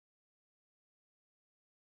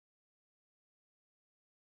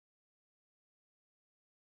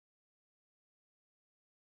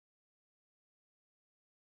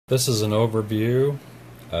This is an overview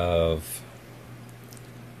of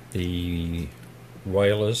the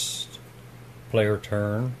Royalist player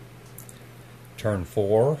turn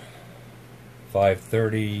 4,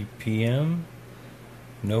 5:30 p.m.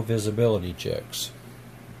 No visibility checks.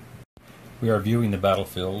 We are viewing the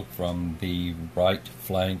battlefield from the right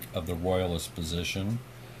flank of the Royalist position.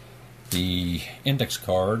 The index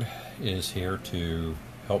card is here to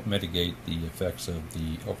help mitigate the effects of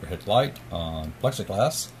the overhead light on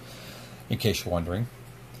plexiglass, in case you're wondering.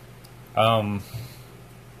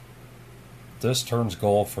 This turn's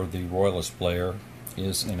goal for the Royalist player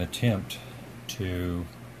is an attempt to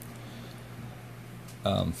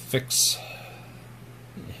fix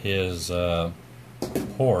his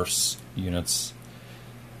horse units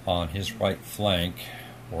on his right flank,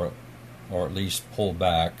 or at least pull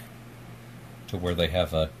back to where they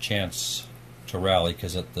have a chance to rally,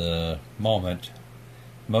 because at the moment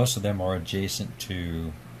most of them are adjacent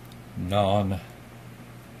to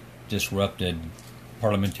non-disrupted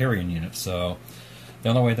parliamentarian units, so the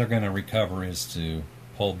only way they're going to recover is to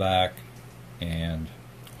pull back and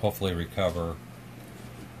hopefully recover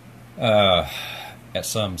at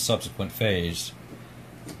some subsequent phase.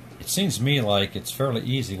 It seems to me like it's fairly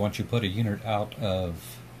easy once you put a unit out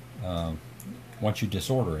of, once you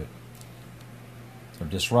disorder it or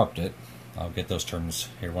disrupt it, I'll get those terms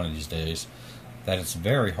here one of these days, that it's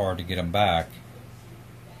very hard to get them back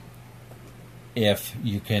if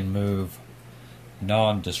you can move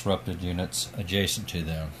non-disrupted units adjacent to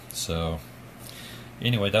them. So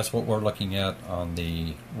anyway, that's what we're looking at on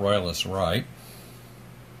the Royalist right.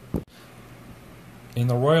 In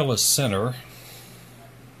the Royalist center,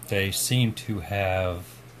 they seem to have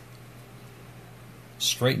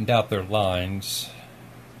straightened out their lines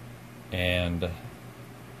and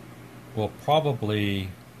will probably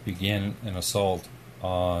begin an assault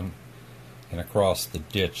on and across the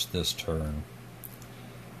ditch this turn.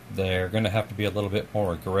 They're going to have to be a little bit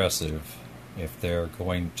more aggressive if they're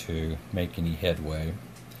going to make any headway.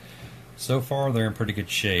 So far they're in pretty good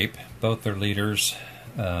shape. Both their leaders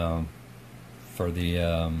for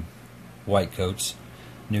the Whitecoats,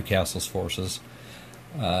 Newcastle's forces,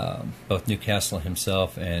 both Newcastle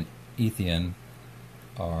himself and Ethian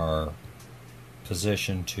are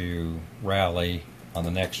positioned to rally on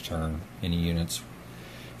the next turn any units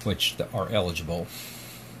which are eligible.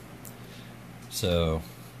 So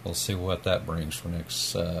we'll see what that brings for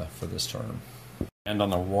for this turn. And on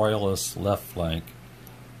the Royalist left flank,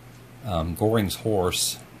 Goring's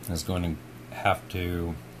horse is going to have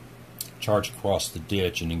to charge across the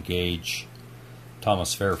ditch and engage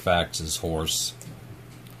Thomas Fairfax's horse,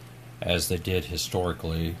 as they did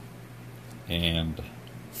historically, and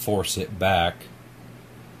force it back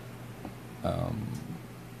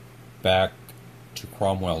to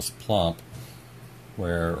Cromwell's Plump,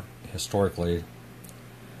 where historically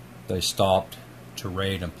they stopped to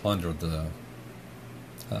raid and plunder the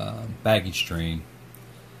baggage train,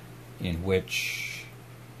 in which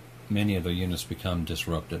many of the units become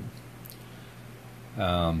disrupted,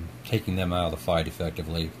 taking them out of the fight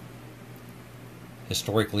effectively.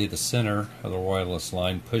 Historically, the center of the Royalist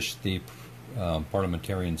line pushed the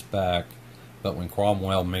parliamentarians back, but when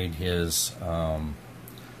Cromwell made his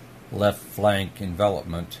left flank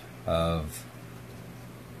envelopment of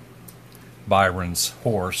Byron's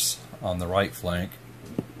horse on the right flank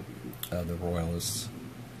of the Royalists,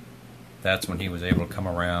 that's when he was able to come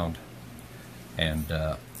around and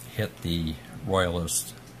hit the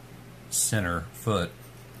Royalist center foot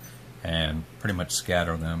and pretty much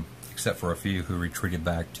scatter them, except for a few who retreated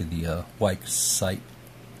back to the White site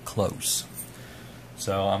close.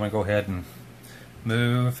 So I'm going to go ahead and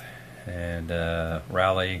move and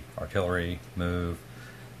rally, artillery, move,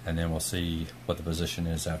 and then we'll see what the position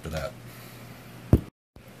is after that.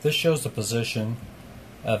 This shows the position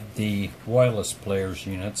of the Royalist players'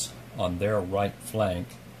 units on their right flank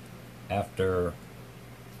after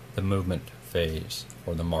the movement phase,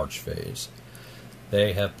 or the march phase.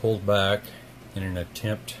 They have pulled back in an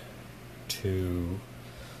attempt to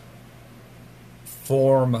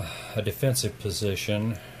form a defensive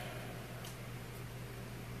position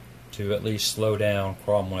to at least slow down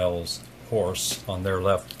Cromwell's horse on their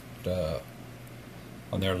left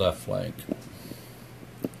flank.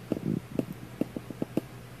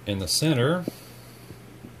 In the center,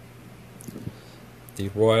 the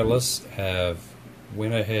Royalists have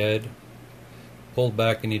went ahead, pulled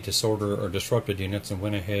back any disorder or disrupted units, and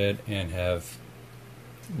went ahead and have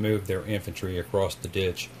moved their infantry across the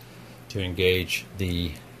ditch to engage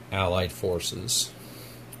the Allied forces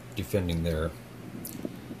defending there.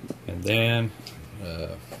 And then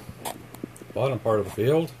bottom part of the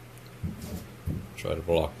field, Try to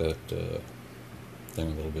block that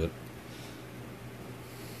thing a little bit.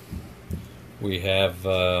 We have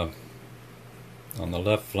on the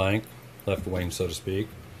left flank, left wing so to speak,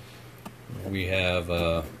 we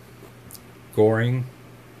have Goring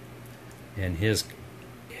and his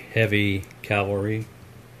heavy cavalry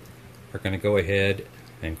are going to go ahead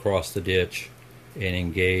and cross the ditch and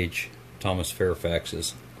engage Thomas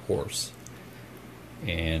Fairfax's horse.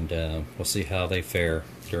 And we'll see how they fare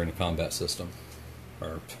during the combat system,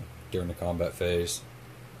 or during the combat phase.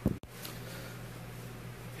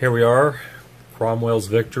 Here we are, Cromwell's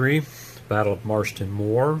victory, Battle of Marston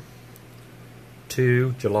Moor,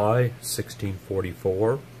 2 July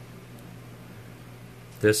 1644.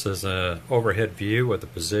 This is an overhead view of the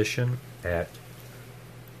position at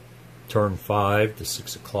turn 5, the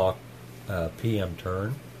 6 o'clock p.m.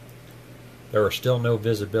 turn. There are still no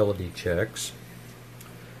visibility checks,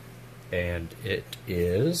 and it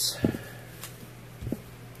is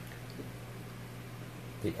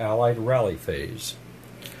the Allied rally phase.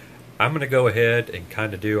 I'm going to go ahead and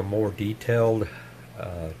kind of do a more detailed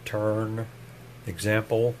turn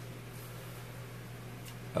example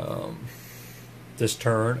this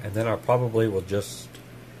turn, and then I probably will just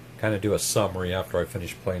kind of do a summary after I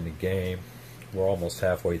finish playing the game. We're almost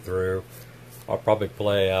halfway through. I'll probably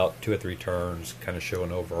play out 2 or 3 turns, kind of show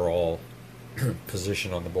an overall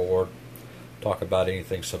position on the board, talk about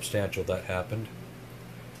anything substantial that happened,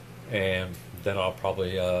 and then I'll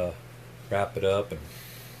probably wrap it up and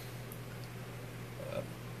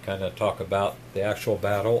kind of talk about the actual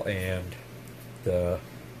battle and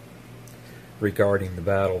regarding the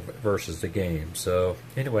battle versus the game. So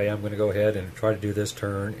anyway, I'm going to go ahead and try to do this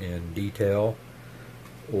turn in detail,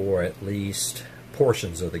 or at least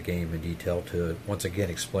portions of the game in detail, to once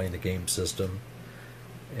again explain the game system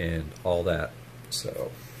and all that.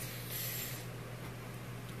 So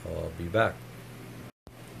I'll be back.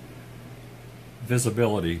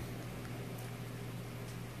 Visibility.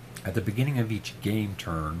 At the beginning of each game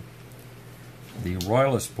turn, the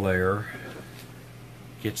Royalist player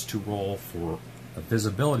gets to roll for a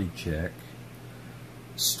visibility check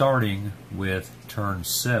starting with turn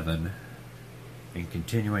 7 and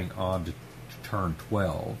continuing on to turn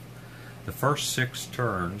 12. The first 6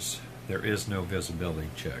 turns there is no visibility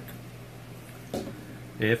check.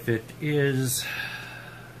 If it is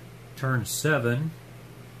turn 7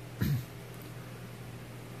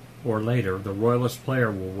 or later, the Royalist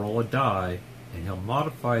player will roll a die and he'll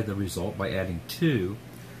modify the result by adding 2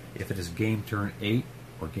 if it is game turn 8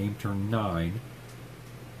 or game turn 9.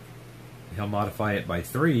 He'll modify it by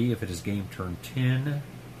 3 if it is game turn 10.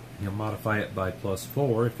 He'll modify it by plus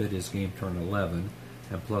 4 if it is game turn 11,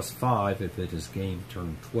 and plus 5 if it is game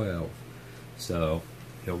turn 12. So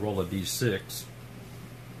he'll roll a d6.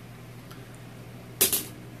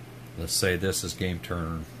 Let's say this is game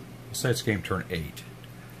turn, let's say it's game turn 8.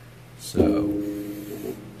 So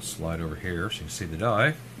slide over here so you can see the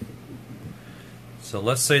die. So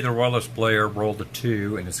let's say the Royalist player rolled a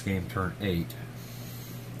 2 and it's game turn 8.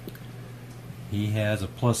 He has a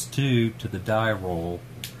plus 2 to the die roll,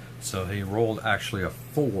 so he rolled actually a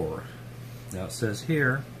 4. Now it says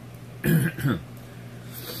here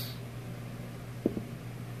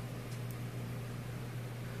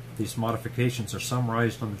these modifications are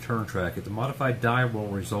summarized on the turn track. If the modified die roll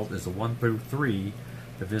result is a 1 through 3,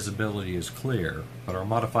 the visibility is clear, but our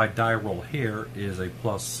modified die roll here is a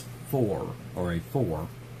plus 4, or a 4.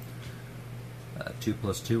 2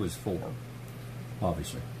 plus 2 is 4,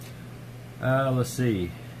 obviously. Let's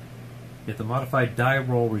see. If the modified die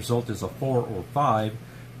roll result is a 4 or 5,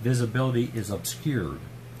 visibility is obscured.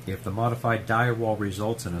 If the modified die roll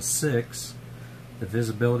results in a 6, the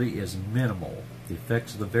visibility is minimal. The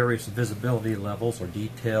effects of the various visibility levels are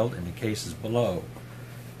detailed in the cases below.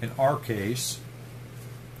 In our case,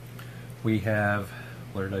 we have,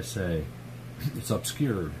 what did I say? It's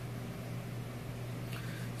obscured.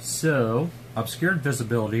 So, obscured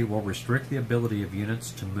visibility will restrict the ability of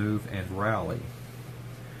units to move and rally.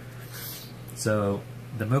 So,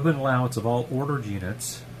 the movement allowance of all ordered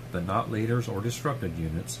units, but not leaders or destructed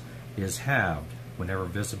units, is halved whenever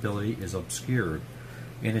visibility is obscured.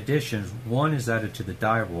 In addition, 1 is added to the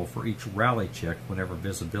die roll for each rally check whenever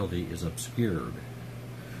visibility is obscured.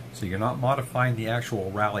 So you're not modifying the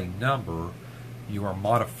actual rally number, you are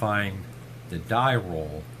modifying the die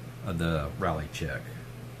roll of the rally check.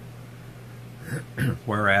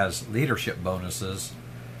 Whereas leadership bonuses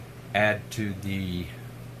add to the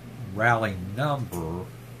rally number,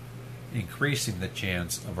 increasing the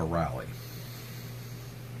chance of a rally.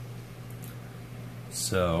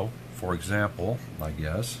 So, for example, I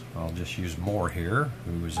guess, I'll just use Moore here,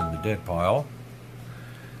 who is in the dead pile.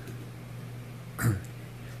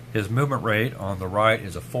 His movement rate on the right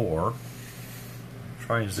is a 4.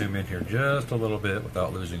 Try and zoom in here just a little bit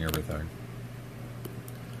without losing everything.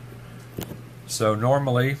 So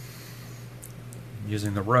normally,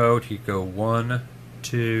 using the road, he'd go 1,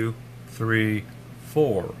 2, 3,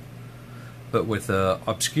 4. But with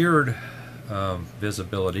obscured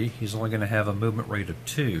visibility, he's only going to have a movement rate of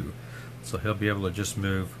 2. So he'll be able to just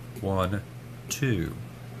move 1, 2.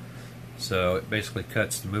 So it basically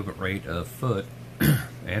cuts the movement rate of foot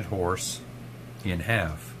and horse in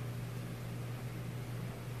half.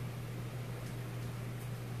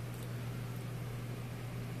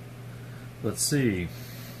 Let's see.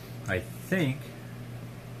 I think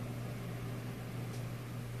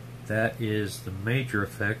that is the major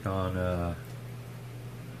effect on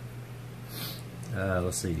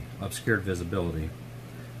let's see, obscured visibility.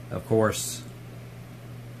 Of course,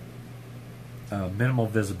 minimal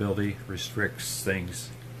visibility restricts things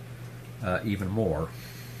even more.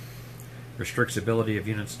 Restricts the ability of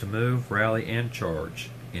units to move, rally, and charge,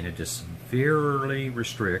 and it severely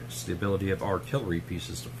restricts the ability of artillery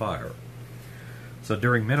pieces to fire. So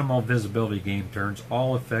during minimal visibility game turns,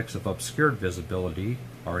 all effects of obscured visibility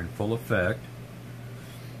are in full effect.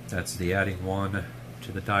 That's the adding 1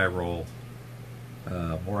 to the die roll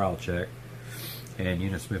morale check, and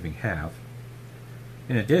units moving half.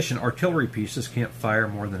 In addition, artillery pieces can't fire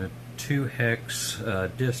more than a 2 hex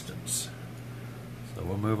distance. So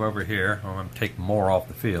we'll move over here. I'm going to take Moore off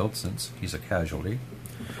the field since he's a casualty.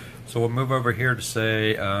 So we'll move over here to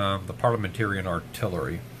say the Parliamentarian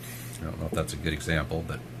artillery. I don't know if that's a good example,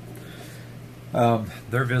 but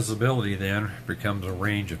their visibility then becomes a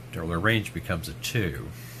range of, or their range becomes a 2.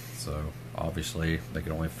 So obviously they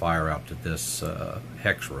can only fire out to this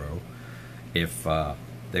hex row if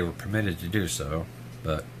they were permitted to do so,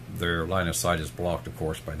 but their line of sight is blocked, of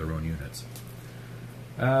course, by their own units.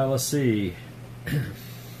 Let's see.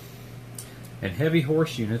 And heavy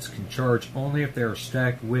horse units can charge only if they are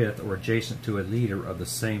stacked with or adjacent to a leader of the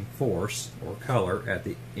same force or color at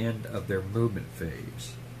the end of their movement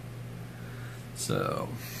phase. So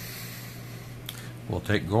we'll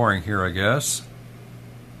take Goring here, I guess.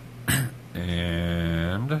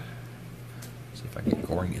 And see if I get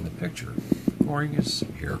Goring in the picture. Goring is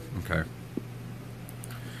here. Okay.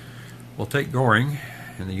 We'll take Goring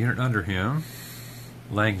and the unit under him,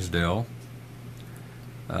 Langsdale.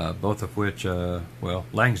 Both of which, well,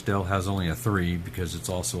 Langsdale has only a 3 because it's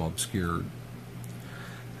also obscured.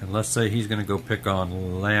 And let's say he's going to go pick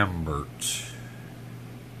on Lambert.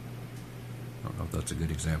 I don't know if that's a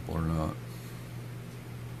good example or not.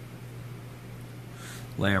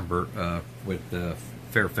 Lambert with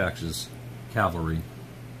Fairfax's cavalry.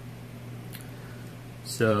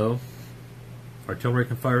 So, artillery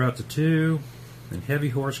can fire out to 2, and heavy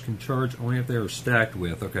horse can charge only if they are stacked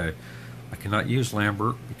with. Okay. I cannot use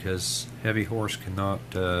Lambert because heavy horse cannot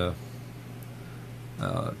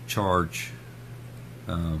charge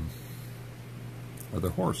other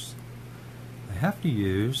horse. I have to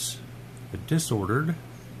use a disordered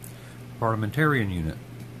Parliamentarian unit.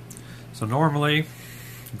 So normally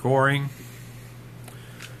Goring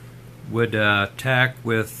would attack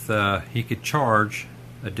with, he could charge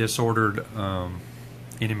a disordered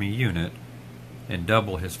enemy unit and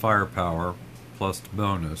double his firepower plus the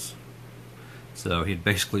bonus. So he'd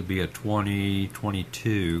basically be a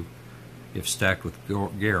 20-22 if stacked with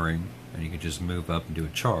Goring, and he could just move up and do a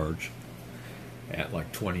charge at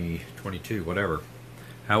like 20-22, whatever.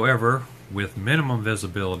 However, with minimum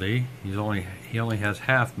visibility, he only has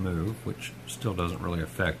half move, which still doesn't really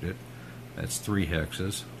affect it. That's 3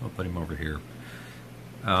 hexes. I'll put him over here.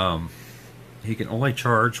 He can only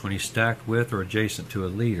charge when he's stacked with or adjacent to a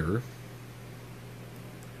leader,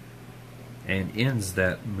 and ends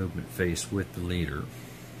that movement phase with the leader.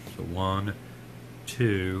 So 1,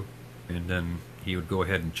 2, and then he would go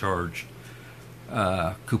ahead and charge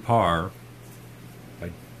Kupar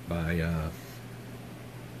by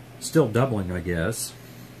still doubling, I guess,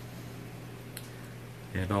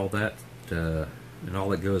 and all that, and all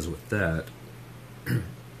that goes with that.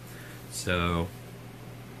 So,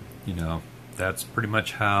 you know, that's pretty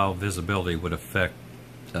much how visibility would affect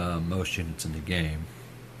most units in the game.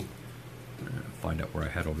 Find out where I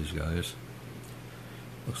had all these guys.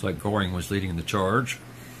 Looks like Goring was leading the charge,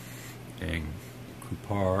 and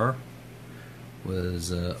Kupar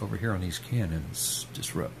was over here on these cannons,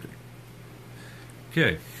 disrupting.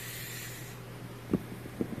 Okay.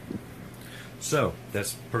 So,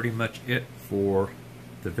 that's pretty much it for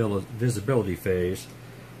the visibility phase.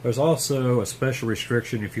 There's also a special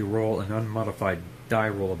restriction if you roll an unmodified die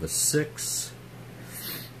roll of a 6.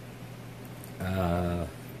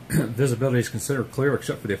 Visibility is considered clear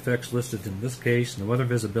except for the effects listed in this case. No other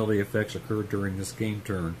visibility effects occur during this game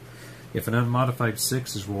turn. If an unmodified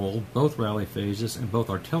 6 is rolled, both rally phases and both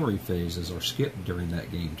artillery phases are skipped during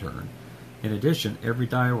that game turn. In addition, every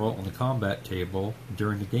die roll on the combat table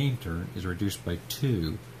during the game turn is reduced by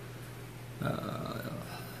 2.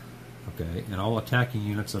 Okay, and all attacking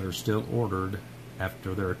units that are still ordered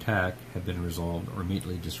after their attack have been resolved or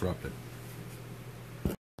immediately disrupted.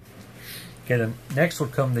 Okay, then next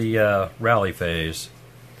would come the rally phase.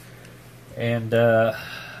 And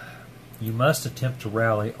you must attempt to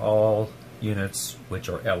rally all units which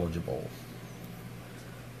are eligible.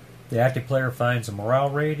 The active player finds a morale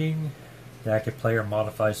rating. The active player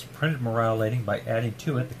modifies the printed morale rating by adding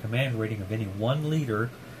to it the command rating of any one leader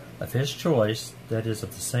of his choice that is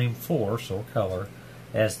of the same force or color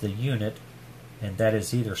as the unit, and that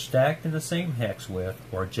is either stacked in the same hex with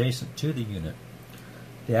or adjacent to the unit.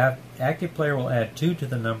 The active player will add 2 to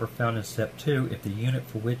the number found in Step 2 if the unit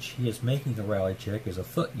for which he is making the rally check is a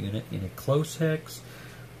foot unit in a close hex,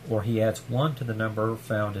 or he adds 1 to the number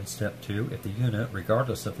found in Step 2 if the unit,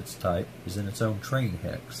 regardless of its type, is in its own train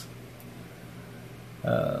hex.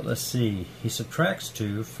 Let's see. He subtracts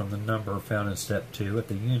 2 from the number found in Step 2 if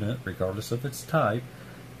the unit, regardless of its type,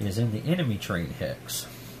 is in the enemy train hex.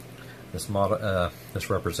 This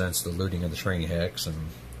represents the looting of the train hex, and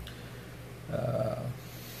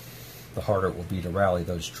the harder it will be to rally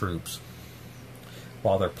those troops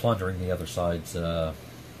while they're plundering the other side's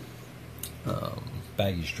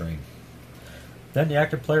baggage train. Then the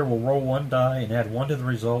active player will roll 1 die and add 1 to the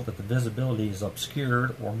result if the visibility is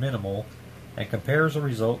obscured or minimal, and compares the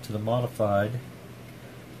result to the modified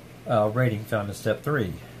rating found in Step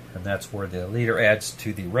 3. And that's where the leader adds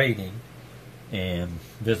to the rating, and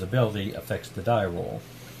visibility affects the die roll.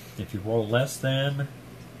 If you roll less than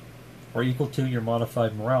or equal to your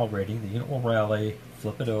modified morale rating, the unit will rally,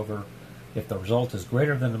 flip it over. If the result is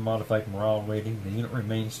greater than the modified morale rating, the unit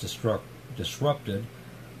remains disrupted,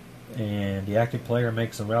 and the active player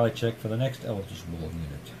makes a rally check for the next eligible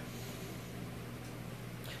unit.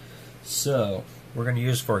 So, we're going to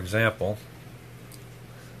use, for example,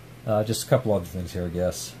 just a couple other things here, I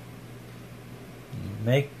guess. You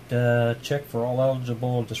make the check for all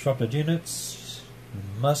eligible disrupted units. You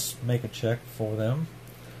must make a check for them.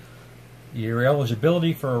 Your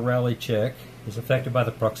eligibility for a rally check is affected by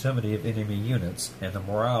the proximity of enemy units and the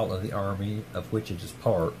morale of the army of which it is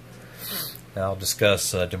part. I'll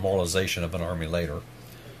discuss demoralization of an army later.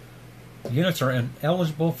 Units are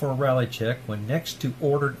ineligible for a rally check when next to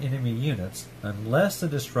ordered enemy units unless the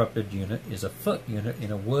disrupted unit is a foot unit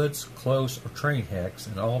in a woods, close, or train hex,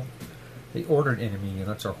 and all the ordered enemy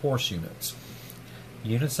units are horse units.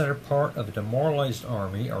 Units that are part of a demoralized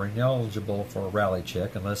army are ineligible for a rally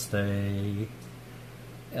check unless any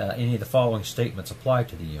of the following statements apply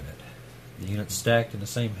to the unit. The unit stacked in the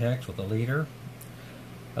same hex with a leader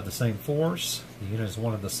of the same force. The unit is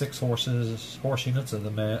one of the 6 horse units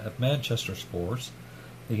of Manchester's force.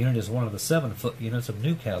 The unit is one of the 7-foot units of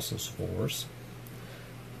Newcastle's force.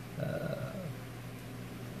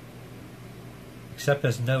 Except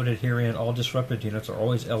as noted herein, all disrupted units are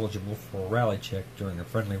always eligible for a rally check during a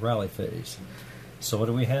friendly rally phase. So what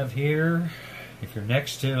do we have here? If you're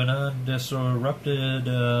next to an undisrupted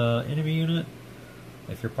enemy unit,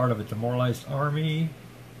 if you're part of a demoralized army,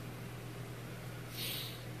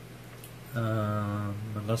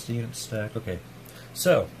 unless the unit's stacked. Okay,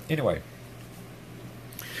 so anyway,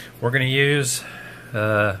 we're going to use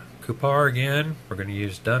Kupar again. We're going to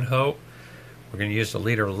use Dunhope. We're going to use the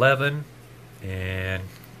leader 11 and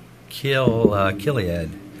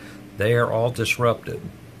Gilead. They are all disrupted.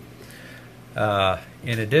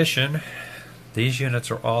 In addition, these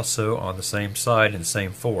units are also on the same side and the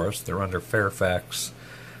same force. They're under Fairfax,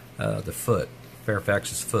 the foot.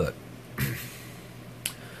 Fairfax's foot.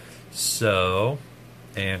 So,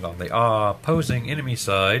 and on the opposing enemy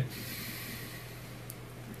side,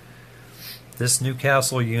 this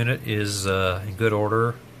Newcastle unit is in good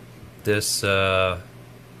order. This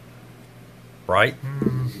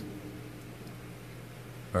Brighton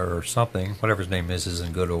or something, whatever his name is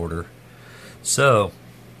in good order. So,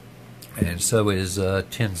 and so is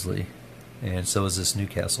Tinsley, and so is this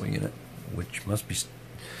Newcastle unit, which must be,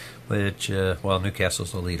 well,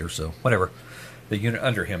 Newcastle's the leader, so whatever. The unit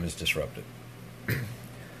under him is disrupted.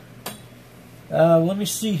 Let me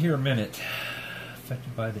see here a minute.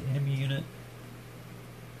 Affected by the enemy unit.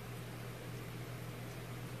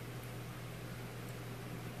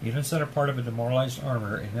 Units that are part of a demoralized army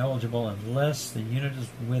are ineligible unless the unit is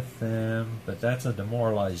with them, but that's a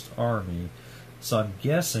demoralized army. So I'm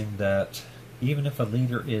guessing that even if a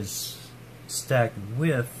leader is stacked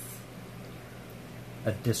with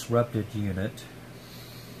a disrupted unit.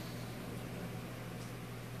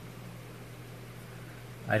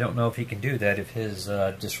 I don't know if he can do that if his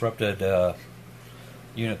disrupted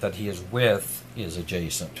unit that he is with is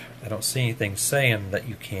adjacent. I don't see anything saying that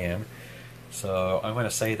you can, so I'm going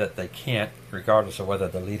to say that they can't, regardless of whether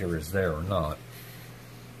the leader is there or not.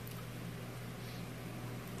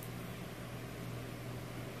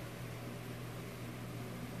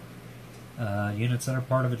 Units that are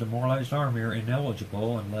part of a demoralized army are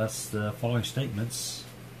ineligible unless the following statements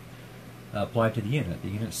apply to the unit. The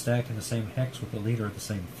unit stacked in the same hex with the leader of the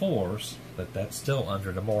same force, but that's still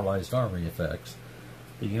under demoralized army effects.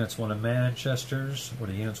 The unit's one of Manchester's or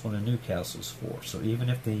the unit's one of Newcastle's force. So even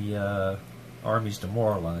if the army's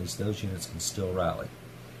demoralized, those units can still rally.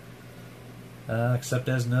 Except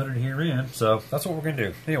as noted herein. So that's what we're going to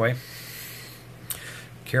do. Anyway,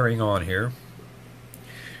 carrying on here.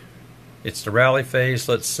 It's the rally phase,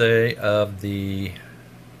 let's say, of the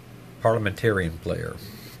parliamentarian player.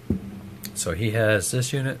 So he has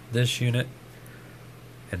this unit,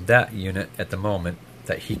 and that unit at the moment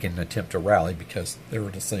that he can attempt to rally because they're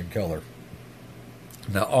the same color.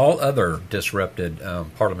 Now all other disrupted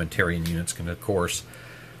parliamentarian units can of course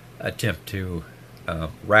attempt to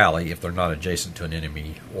rally if they're not adjacent to an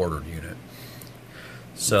enemy ordered unit.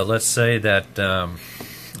 So let's say that, I'll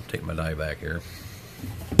take my die back here.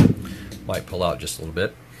 Might pull out just a little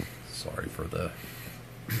bit. Sorry for the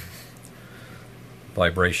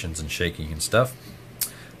vibrations and shaking and stuff.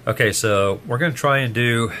 Okay, so we're going to try and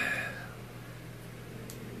do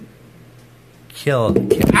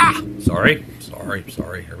sorry.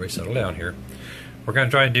 Everybody settle down here. We're going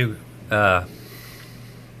to try and do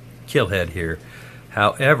Killhead here.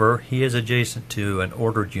 However, he is adjacent to an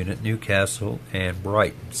ordered unit, Newcastle and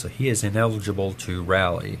Brighton, so he is ineligible to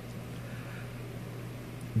rally.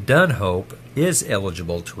 Dunhope is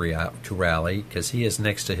eligible to rally because he is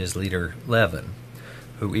next to his leader Levin,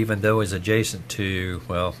 who even though is adjacent to,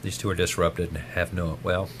 well, these two are disrupted and have no,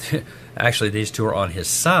 well, actually these two are on his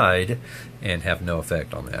side and have no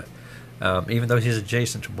effect on that. Even though he's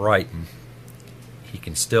adjacent to Brighton, he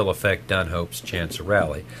can still affect Dunhope's chance to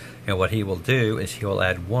rally. And what he will do is he will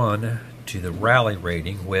add 1 to the rally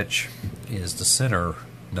rating, which is the center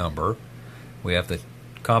number. We have the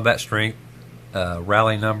combat strength,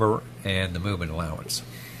 rally number, and the movement allowance.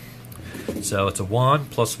 So it's a 1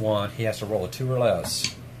 plus 1. He has to roll a 2 or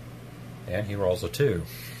less. And he rolls a 2.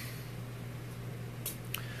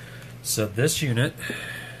 So this unit,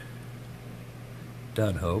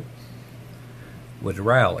 Dunhope, would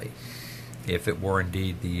rally if it were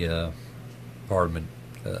indeed the Parliament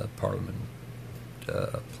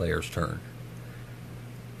player's turn.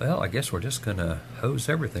 Well, I guess we're just going to hose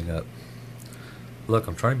everything up. Look,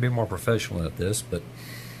 I'm trying to be more professional at this, but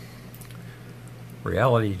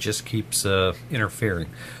reality just keeps interfering.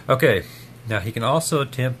 Okay, now he can also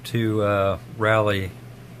attempt to rally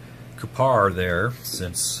Kupar there,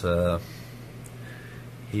 since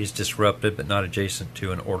he's disrupted but not adjacent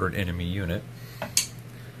to an ordered enemy unit.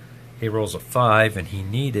 He rolls a 5 and he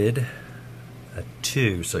needed a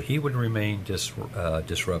 2, so he would remain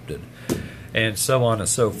disrupted, and so on and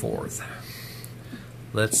so forth.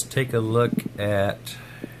 Let's take a look at,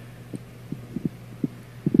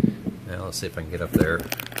 now let's see if I can get up there.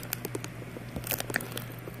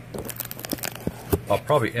 I'll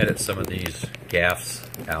probably edit some of these gaffes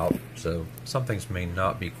out, so some things may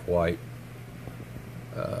not be quite,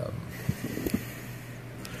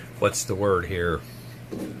 what's the word here?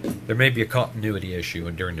 There may be a continuity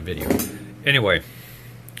issue during the video. Anyway,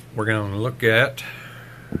 we're going to look at,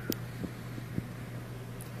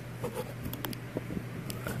 I'm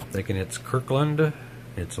thinking it's Kirkland.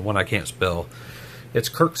 It's the one I can't spell. It's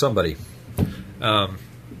Kirk somebody.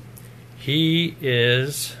 He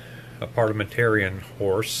is a parliamentarian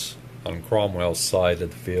horse on Cromwell's side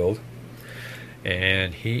of the field,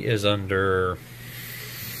 and he is under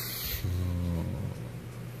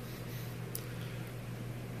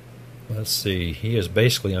let's see, he is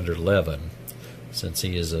basically under Levin, since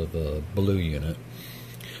he is of a blue unit.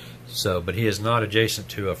 So, but he is not adjacent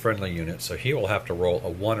to a friendly unit, so he will have to roll a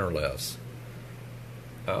 1 or less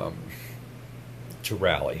to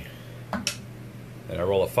rally. And I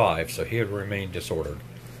roll a 5, so he would remain disordered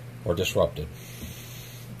or disrupted.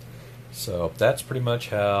 So that's pretty much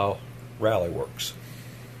how rally works.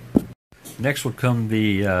 Next would come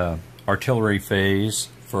the artillery phase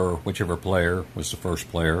for whichever player was the first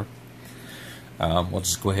player. We'll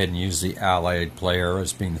just go ahead and use the allied player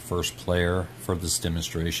as being the first player for this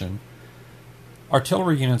demonstration.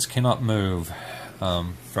 Artillery units cannot move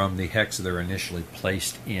from the hex they're initially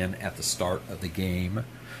placed in at the start of the game.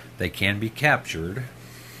 They can be captured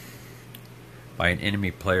by an enemy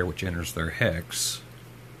player which enters their hex,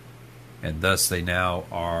 and thus they now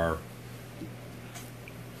are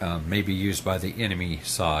maybe used by the enemy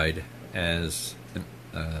side as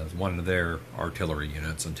one of their artillery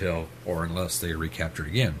units until or unless they are recaptured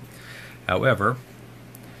again. However,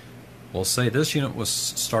 we'll say this unit was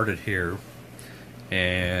started here,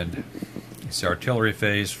 and it's the artillery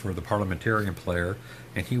phase for the parliamentarian player,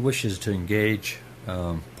 and he wishes to engage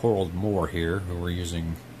poor old Moor here, who we're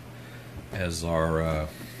using as our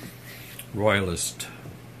royalist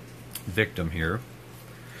victim here.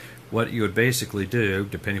 What you would basically do,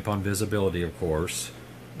 depending upon visibility, of course,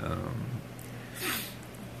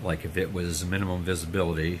 like if it was minimum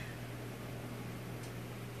visibility,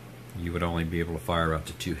 you would only be able to fire up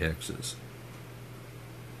to 2 hexes.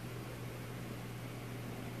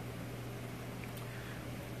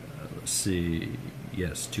 Let's see,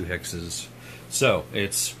 yes, 2 hexes. So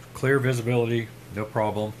it's clear visibility, no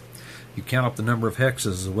problem. You count up the number of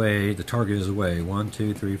hexes away, the target is away. 1,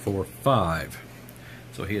 2, 3, 4, 5.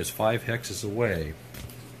 So he is 5 hexes away.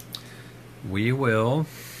 We will,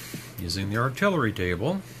 using the artillery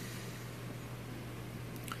table,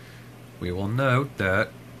 we will note that,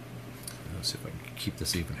 let's see if I can keep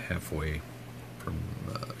this even halfway from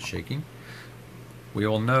shaking. We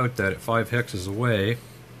will note that at 5 hexes away,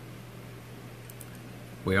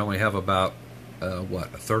 we only have about a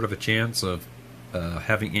third of a chance of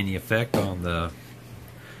having any effect on the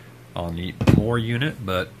Moor unit,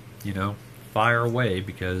 but you know, fire away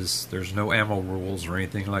because there's no ammo rules or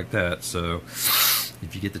anything like that. So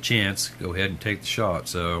if you get the chance, go ahead and take the shot.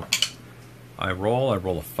 So I roll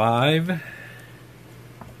a 5,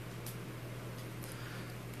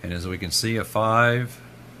 and as we can see, a 5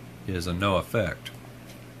 is a no effect.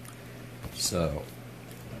 So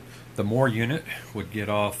the Moor unit would get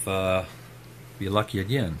off, be lucky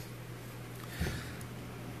again.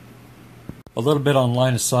 A little bit on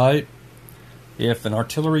line of sight. If an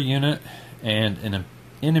artillery unit and an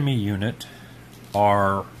enemy unit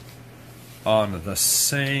are on the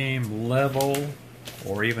same level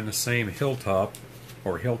or even the same hilltop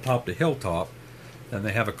or hilltop to hilltop, then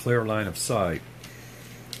they have a clear line of sight.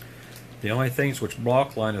 The only things which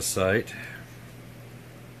block line of sight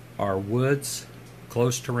are woods,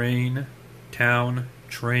 close terrain, town,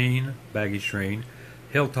 train, baggage train,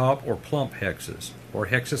 hilltop or plump hexes, or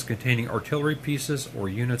hexes containing artillery pieces or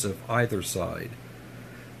units of either side.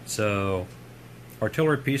 So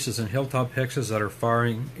artillery pieces and hilltop hexes that are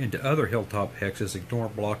firing into other hilltop hexes ignore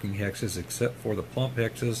blocking hexes except for the plump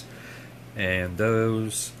hexes and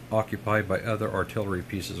those occupied by other artillery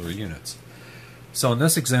pieces or units. So in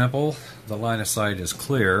this example, the line of sight is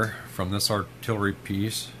clear from this artillery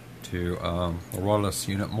piece to the Royalist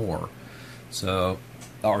unit Moor. So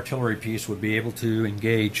the artillery piece would be able to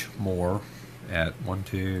engage Moor at 1,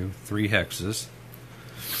 2, 3 hexes.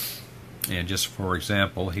 And just for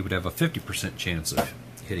example, he would have a 50% chance of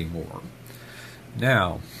hitting Moor.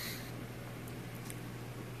 Now,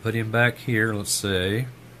 put him back here, let's say,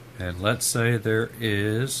 and let's say there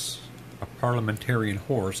is a parliamentarian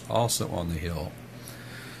horse also on the hill,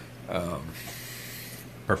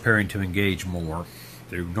 preparing to engage Moor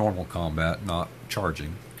through normal combat, not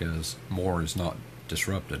charging, because Moor is not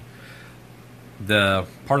disrupted. The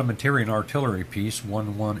parliamentarian artillery piece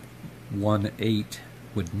 1118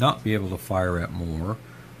 would not be able to fire at Moor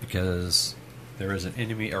because there is an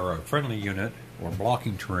enemy or a friendly unit or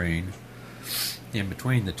blocking terrain in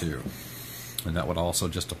between the two, and that would also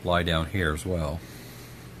just apply down here as well.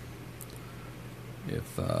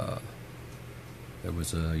 If there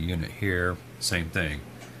was a unit here, same thing.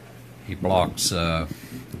 He blocks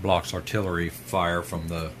artillery fire from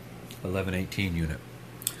the 1118 unit,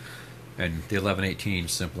 and the 1118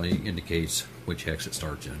 simply indicates which hex it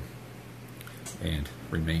starts in and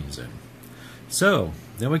remains in. So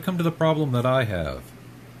then we come to the problem that I have.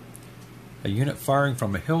 A unit firing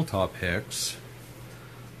from a hilltop hex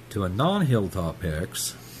to a non-hilltop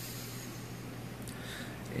hex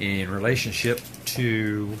in relationship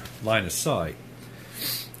to line of sight.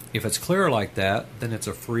 If it's clear like that, then it's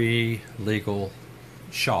a free, legal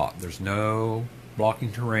shot. There's no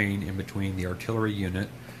blocking terrain in between the artillery unit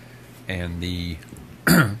and the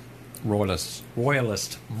Royalist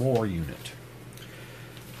Moor unit.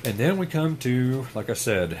 And then we come to, like I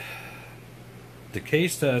said, the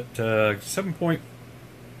case that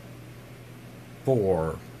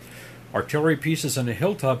 7.4, artillery pieces in a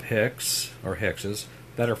hilltop hex, or hexes,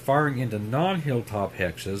 that are firing into non-hilltop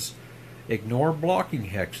hexes ignore blocking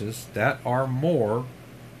hexes that are more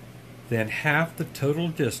than half the total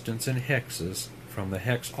distance in hexes from the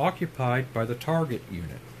hex occupied by the target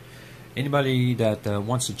unit. Anybody that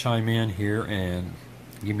wants to chime in here and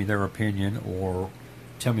give me their opinion or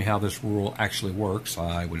tell me how this rule actually works.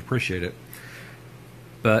 I would appreciate it.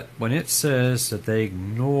 But when it says that they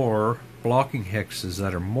ignore blocking hexes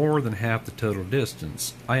that are more than half the total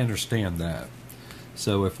distance, I understand that.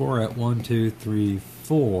 So if we're at 1, 2, 3,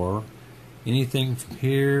 4, anything from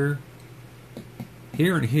here,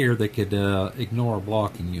 here, and here, they could ignore a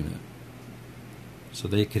blocking unit. So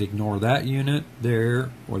they could ignore that unit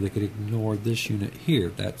there, or they could ignore this unit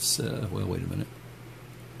here. That's, well, wait a minute.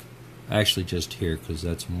 Actually, just here, because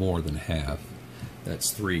that's more than half.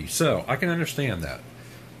 That's 3. So I can understand that.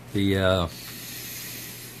 The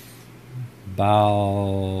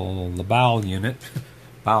bowel unit,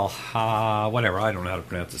 whatever, I don't know how to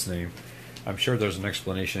pronounce this name. I'm sure there's an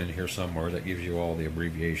explanation in here somewhere that gives you all the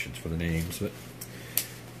abbreviations for the names, but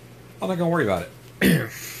I'm not going to worry about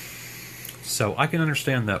it. So I can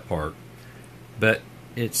understand that part, but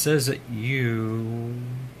it says that you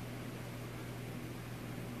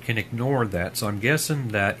can ignore that, so I'm guessing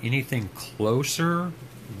that anything closer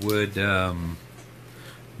would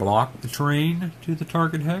block the terrain to the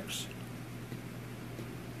target hex,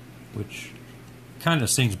 which kind of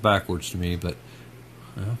seems backwards to me, but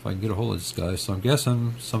if I can get a hold of this guy. So I'm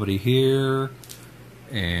guessing somebody here,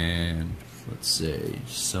 and let's say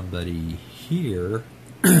somebody here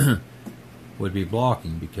would be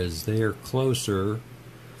blocking because they're closer.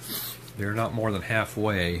 They're not more than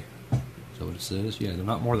halfway. Is that what it says? Yeah, they're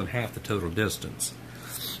not more than half the total distance.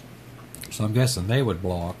 So I'm guessing they would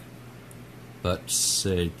block, but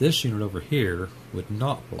say this unit over here would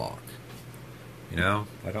not block. You know,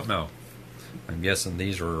 I don't know. I'm guessing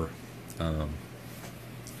these are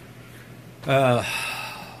below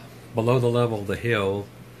the level of the hill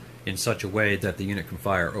in such a way that the unit can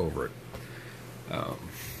fire over it.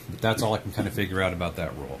 But that's all I can kind of figure out about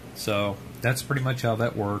that rule. So that's pretty much how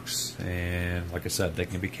that works. And like I said, they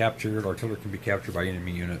can be captured, artillery can be captured by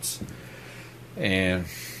enemy units, and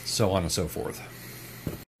so on and so forth.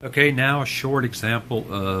 Okay, now a short example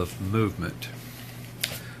of movement.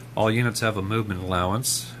 All units have a movement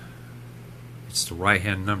allowance. It's the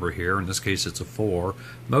right-hand number here. In this case, it's a 4.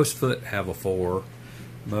 Most foot have a 4.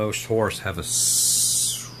 Most horse have a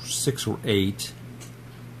 6 or 8.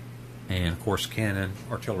 And, of course, cannon,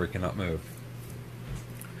 artillery cannot move.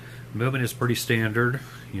 Movement is pretty standard,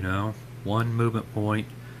 you know, 1 movement point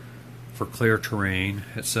for clear terrain,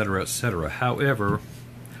 etc., etc. However,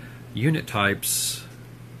 unit types,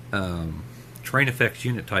 terrain affects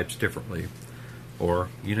unit types differently, or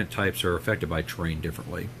unit types are affected by terrain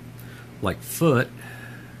differently. Like foot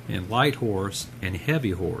and light horse and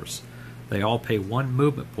heavy horse, they all pay 1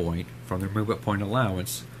 movement point from their movement point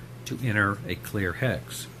allowance to enter a clear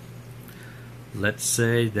hex. Let's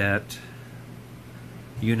say that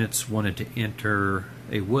units wanted to enter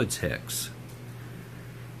a woods hex.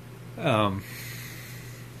 Foot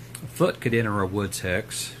could enter a woods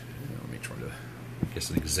hex. Let me try to, I guess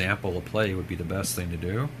an example of play would be the best thing to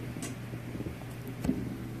do.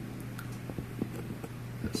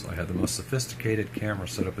 So I have the most sophisticated camera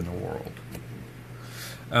setup in the world.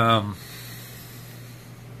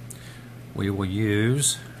 We will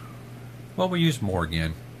use, well, we'll use Moor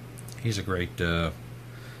again. He's a great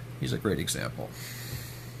example.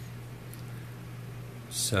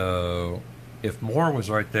 So if Moor was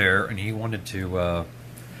right there and he wanted to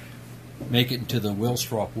make it into the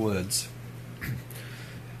Wilstrop Woods,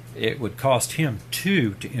 it would cost him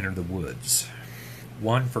 2 to enter the woods.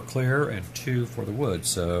 1 for clear and 2 for the woods.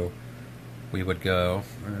 So we would go,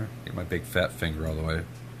 get my big fat finger all the way.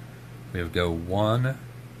 We would go 1,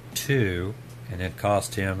 2, and it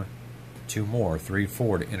cost him 2 more, 3,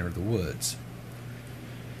 4 to enter the woods.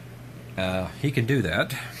 He can do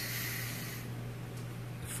that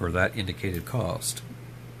for that indicated cost.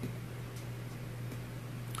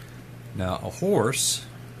 Now a horse,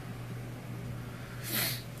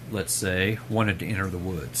 let's say, wanted to enter the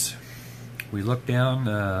woods. We look down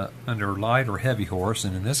under light or heavy horse,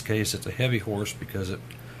 and in this case it's a heavy horse because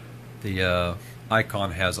the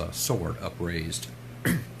icon has a sword upraised.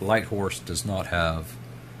 The light horse does not have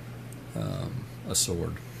a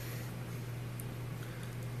sword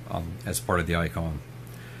as part of the icon.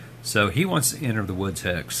 So he wants to enter the woods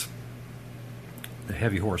hex. The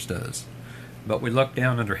heavy horse does. But we look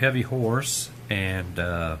down under heavy horse and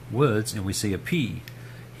woods, and we see a P.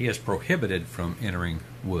 He is prohibited from entering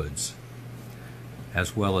woods,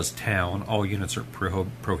 as well as town. All units are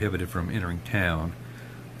prohibited from entering town.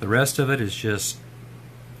 The rest of it is just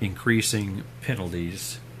increasing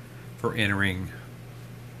penalties for entering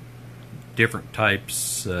different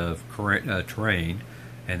types of terrain,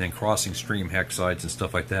 and then crossing stream hex sites and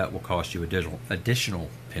stuff like that will cost you additional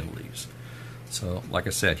penalties. So like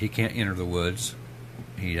I said, he can't enter the woods.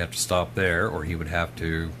 he'd have to stop there, or he would have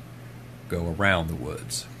to go around the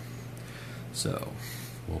woods. So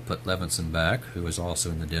we'll put Levinson back, who is also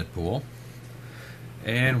in the dead pool.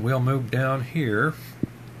 And we'll move down here,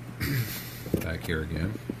 back here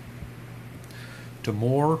again, to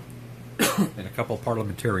Moore and a couple of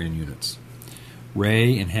parliamentarian units,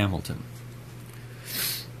 Ray and Hamilton.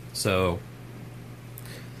 So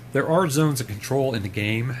there are zones of control in the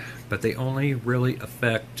game, but they only really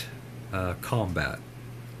affect combat.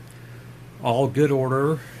 All good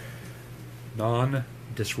order,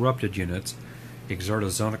 non-disrupted units exert a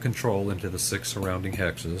zone of control into the 6 surrounding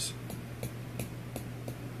hexes.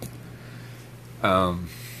 And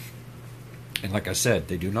like I said,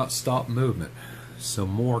 they do not stop movement. So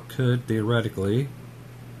Moore could theoretically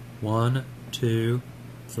 1, 2,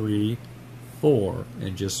 3, 4,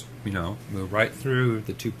 and just, move right through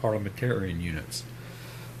the 2 parliamentarian units.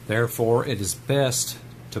 Therefore, it is best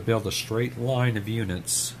to build a straight line of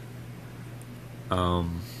units. Not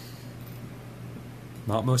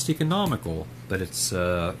most economical, but it's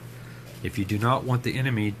if you do not want the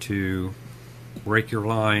enemy to break your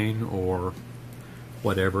line or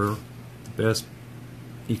whatever, the best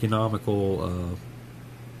economical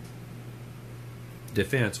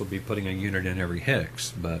defense would be putting a unit in every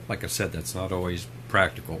hex. But like I said, that's not always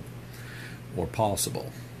practical or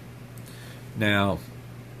possible. Now,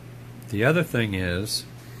 the other thing is,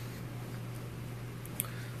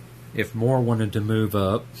 if Moore wanted to move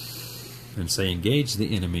up and say engage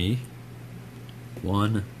the enemy,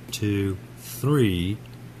 1, 2, 3,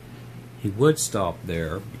 he would stop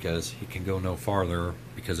there because he can go no farther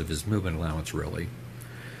because of his movement allowance, really.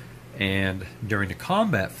 And during the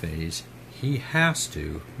combat phase, he has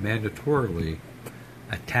to mandatorily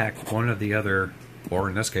attack one of the other, or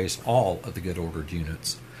in this case, all of the good ordered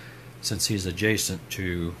units, since he's adjacent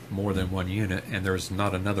to more than one unit and there's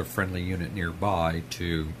not another friendly unit nearby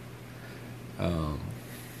to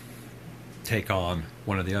take on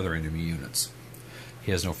one of the other enemy units.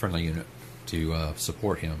 He has no friendly unit to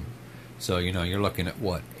support him. So, you're looking at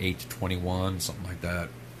what, 8 to 21, something like that.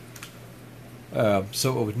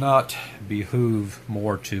 So it would not behoove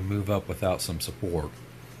Moore to move up without some support,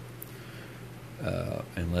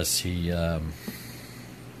 unless he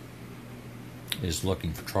is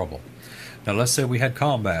looking for trouble. Now, let's say we had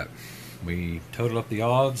combat. We total up the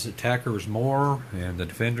odds. Attacker is Moore, and the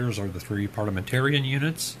defenders are the 3 parliamentarian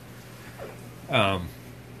units. And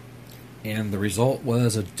the result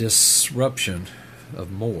was a disruption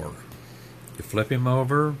of Moore. You flip him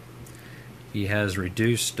over, he has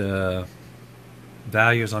reduced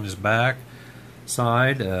values on his back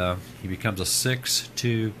side. He becomes a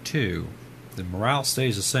 6-2-2. The morale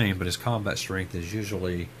stays the same, but his combat strength is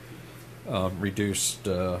usually reduced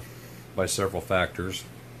by several factors,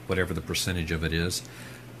 whatever the percentage of it is.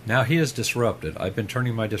 Now he is disrupted. I've been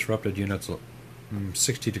turning my disrupted units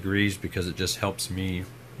 60 degrees because it just helps me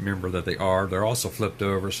remember that they are. They're also flipped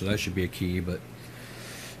over, so that should be a key, but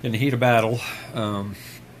in the heat of battle,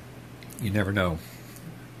 you never know.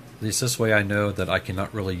 At least this way I know that I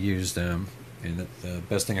cannot really use them, and that the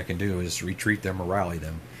best thing I can do is retreat them or rally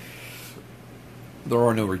them. There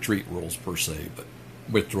are no retreat rules per se, but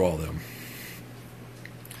withdraw them.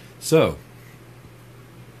 So,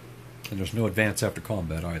 and there's no advance after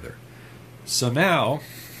combat either. So now,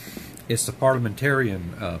 it's the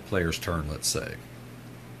parliamentarian player's turn, let's say.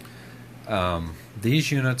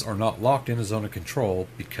 These units are not locked in a zone of control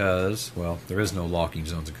because, well, there is no locking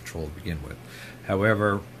zones of control to begin with.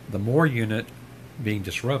 However, the Moore unit being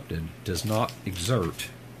disrupted does not exert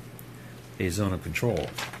a zone of control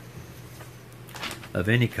of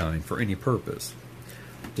any kind for any purpose.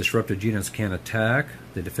 Disrupted units can attack,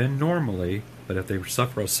 they defend normally, but if they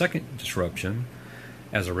suffer a second disruption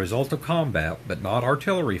as a result of combat, but not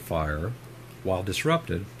artillery fire, while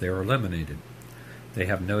disrupted, they are eliminated. They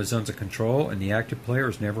have no zones of control, and the active player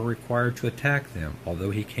is never required to attack them,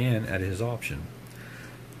 although he can at his option.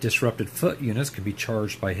 Disrupted foot units can be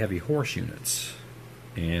charged by heavy horse units,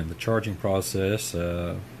 and the charging process,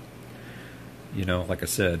 like I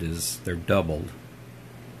said, is they're doubled.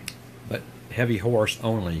 But heavy horse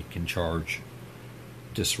only can charge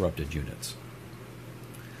disrupted units,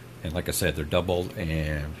 and like I said, they're doubled.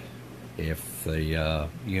 And if the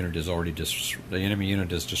unit is already the enemy unit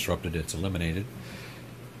is disrupted, it's eliminated.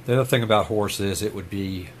 The other thing about horse is it would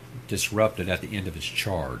be disrupted at the end of its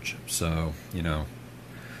charge. So,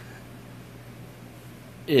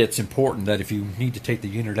 it's important that if you need to take the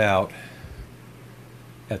unit out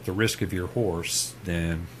at the risk of your horse,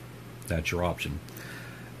 then that's your option.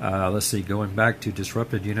 Let's see, going back to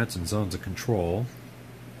disrupted units and zones of control.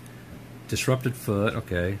 Disrupted foot,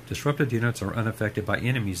 okay. Disrupted units are unaffected by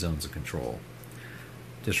enemy zones of control.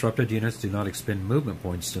 Disrupted units do not expend movement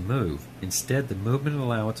points to move. Instead, the movement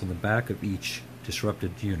allowance on the back of each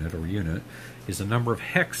disrupted unit or unit is the number of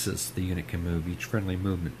hexes the unit can move each friendly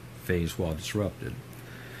movement phase while disrupted.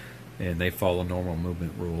 And they follow normal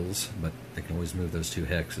movement rules, but they can always move those 2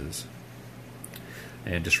 hexes.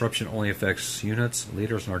 And disruption only affects units.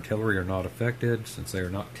 Leaders and artillery are not affected since they are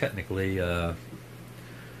not technically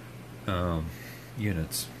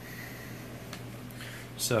units.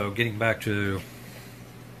 So getting back to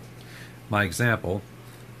my example,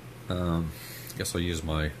 I guess I'll use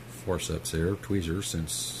my forceps here, tweezers,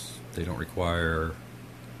 since they don't require,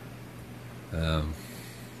 they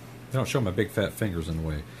don't show my big fat fingers in the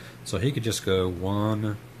way. So he could just go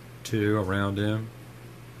 1, 2 around him.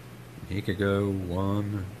 He could go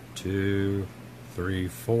 1, 2, 3,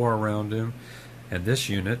 4 around him. And this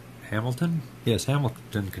unit, Hamilton? Yes,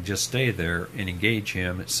 Hamilton could just stay there and engage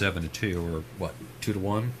him at 7 to 2, or what, 2 to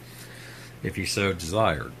 1, if he so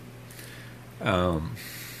desired.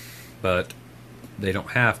 But they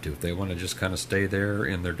don't have to. If they want to just kind of stay there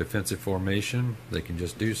in their defensive formation, they can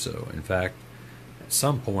just do so. In fact, at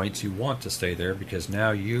some points you want to stay there because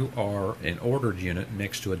now you are an ordered unit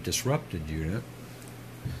next to a disrupted unit,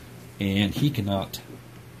 and he cannot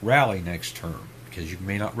rally next turn because you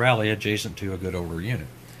may not rally adjacent to a good order unit.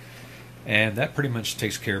 And that pretty much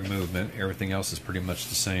takes care of movement. Everything else is pretty much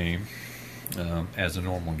the same as a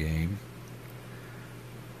normal game.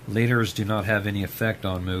 Leaders do not have any effect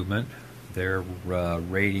on movement. Their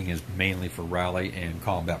rating is mainly for rally and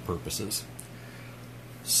combat purposes.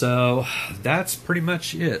 So that's pretty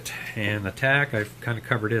much it. And attack, I've kind of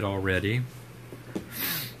covered it already.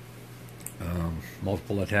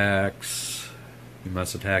 Multiple attacks. You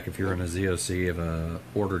must attack if you're in a ZOC of a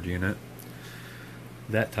ordered unit.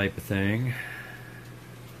 That type of thing.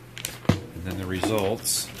 And then the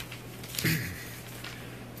results.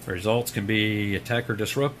 The results can be attacker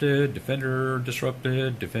disrupted, defender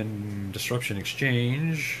disrupted, disruption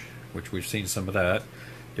exchange, which we've seen some of that,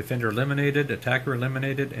 defender eliminated, attacker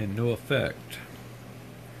eliminated, and no effect.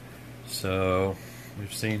 So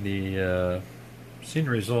we've seen the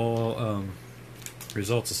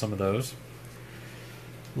results of some of those.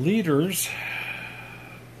 Leaders,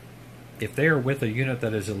 if they are with a unit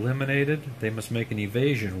that is eliminated, they must make an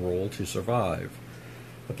evasion roll to survive.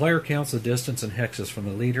 The player counts the distance in hexes from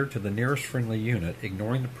the leader to the nearest friendly unit,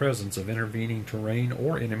 ignoring the presence of intervening terrain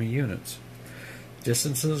or enemy units.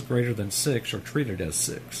 Distances greater than 6 are treated as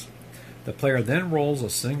 6. The player then rolls a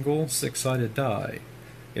single 6-sided die.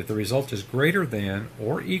 If the result is greater than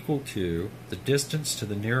or equal to the distance to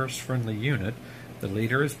the nearest friendly unit, the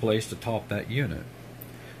leader is placed atop that unit.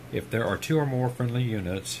 If there are 2 or more friendly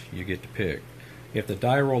units, you get to pick. If the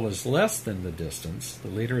die roll is less than the distance, the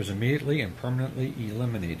leader is immediately and permanently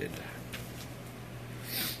eliminated.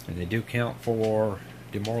 And they do count for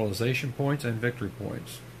demoralization points and victory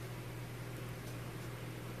points.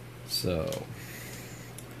 So,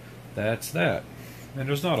 that's that. And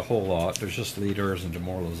there's not a whole lot. There's just leaders and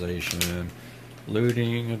demoralization,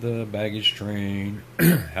 looting of the baggage train,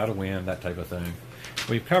 how to win, that type of thing.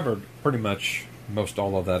 We've covered pretty much most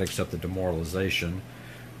all of that except the demoralization,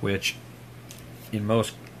 which in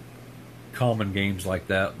most common games like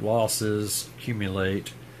that, losses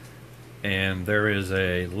accumulate, and there is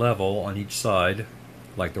a level on each side.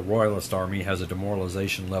 Like the Royalist army has a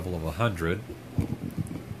demoralization level of 100.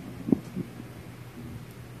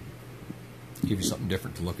 Give you something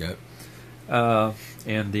different to look at.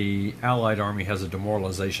 And the Allied army has a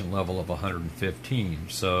demoralization level of 115.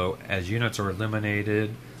 So as units are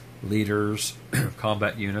eliminated, leaders,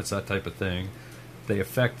 combat units, that type of thing, they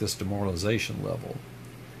affect this demoralization level.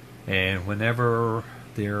 And whenever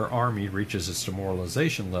their army reaches its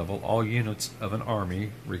demoralization level, all units of an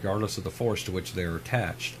army, regardless of the force to which they are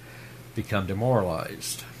attached, become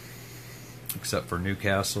demoralized, except for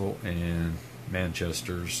Newcastle and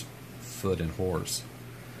Manchester's foot and horse.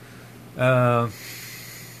 As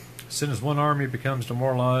soon as one army becomes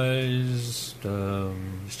demoralized,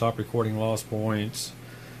 stop recording loss points.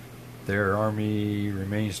 Their army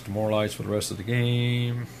remains demoralized for the rest of the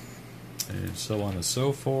game, and so on and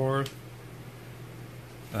so forth.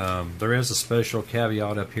 There is a special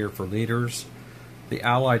caveat up here for leaders. The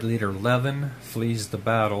Allied leader Levin flees the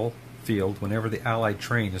battlefield whenever the Allied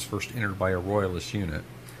train is first entered by a Royalist unit.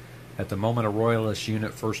 At the moment a Royalist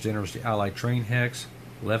unit first enters the Allied train hex,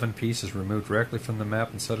 Levin piece is removed directly from the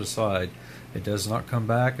map and set aside. It does not come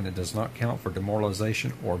back, and it does not count for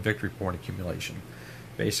demoralization or victory point accumulation.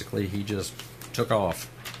 Basically, he just took off.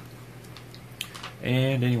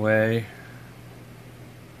 And anyway,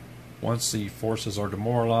 once the forces are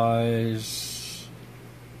demoralized,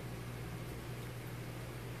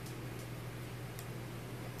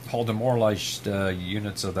 all demoralized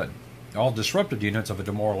units of that, all disrupted units of a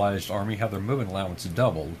demoralized army have their movement allowance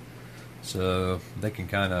doubled, so they can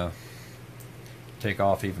kind of take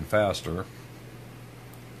off even faster.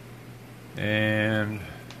 And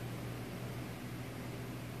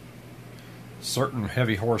certain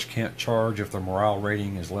heavy horse can't charge if their morale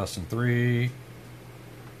rating is less than 3.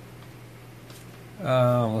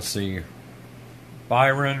 Let's see.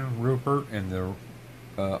 Byron, Rupert, and the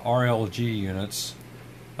RLG units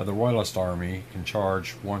of the Royalist army can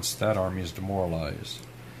charge once that army is demoralized.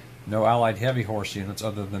 No allied heavy horse units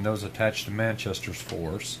other than those attached to Manchester's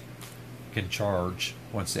force can charge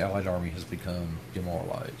once the allied army has become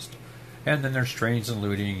demoralized. And then there's trains and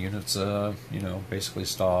looting units, basically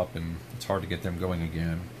stop, and it's hard to get them going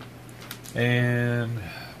again. And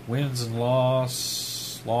wins and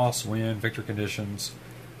loss, win, victor conditions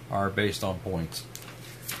are based on points.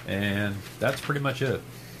 And that's pretty much it.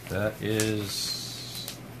 That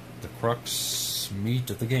is the crux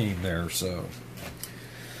meat of the game there. So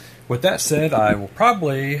with that said, I will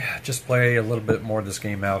probably just play a little bit more of this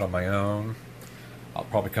game out on my own. I'll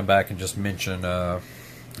probably come back and just mention,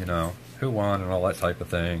 who won and all that type of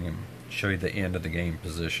thing, and show you the end of the game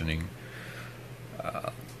positioning.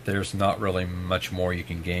 There's not really much more you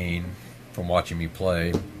can gain from watching me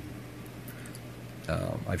play.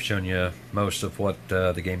 I've shown you most of what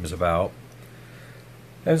the game is about.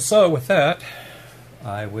 And so with that,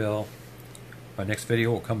 my next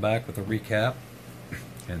video will come back with a recap,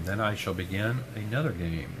 and then I shall begin another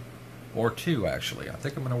game. Or 2, actually. I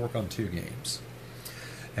think I'm going to work on 2 games.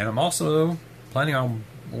 And I'm also planning on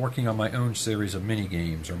working on my own series of mini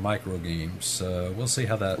games or micro games. We'll see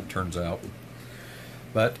how that turns out.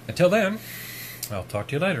 But until then, I'll talk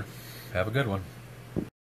to you later. Have a good one.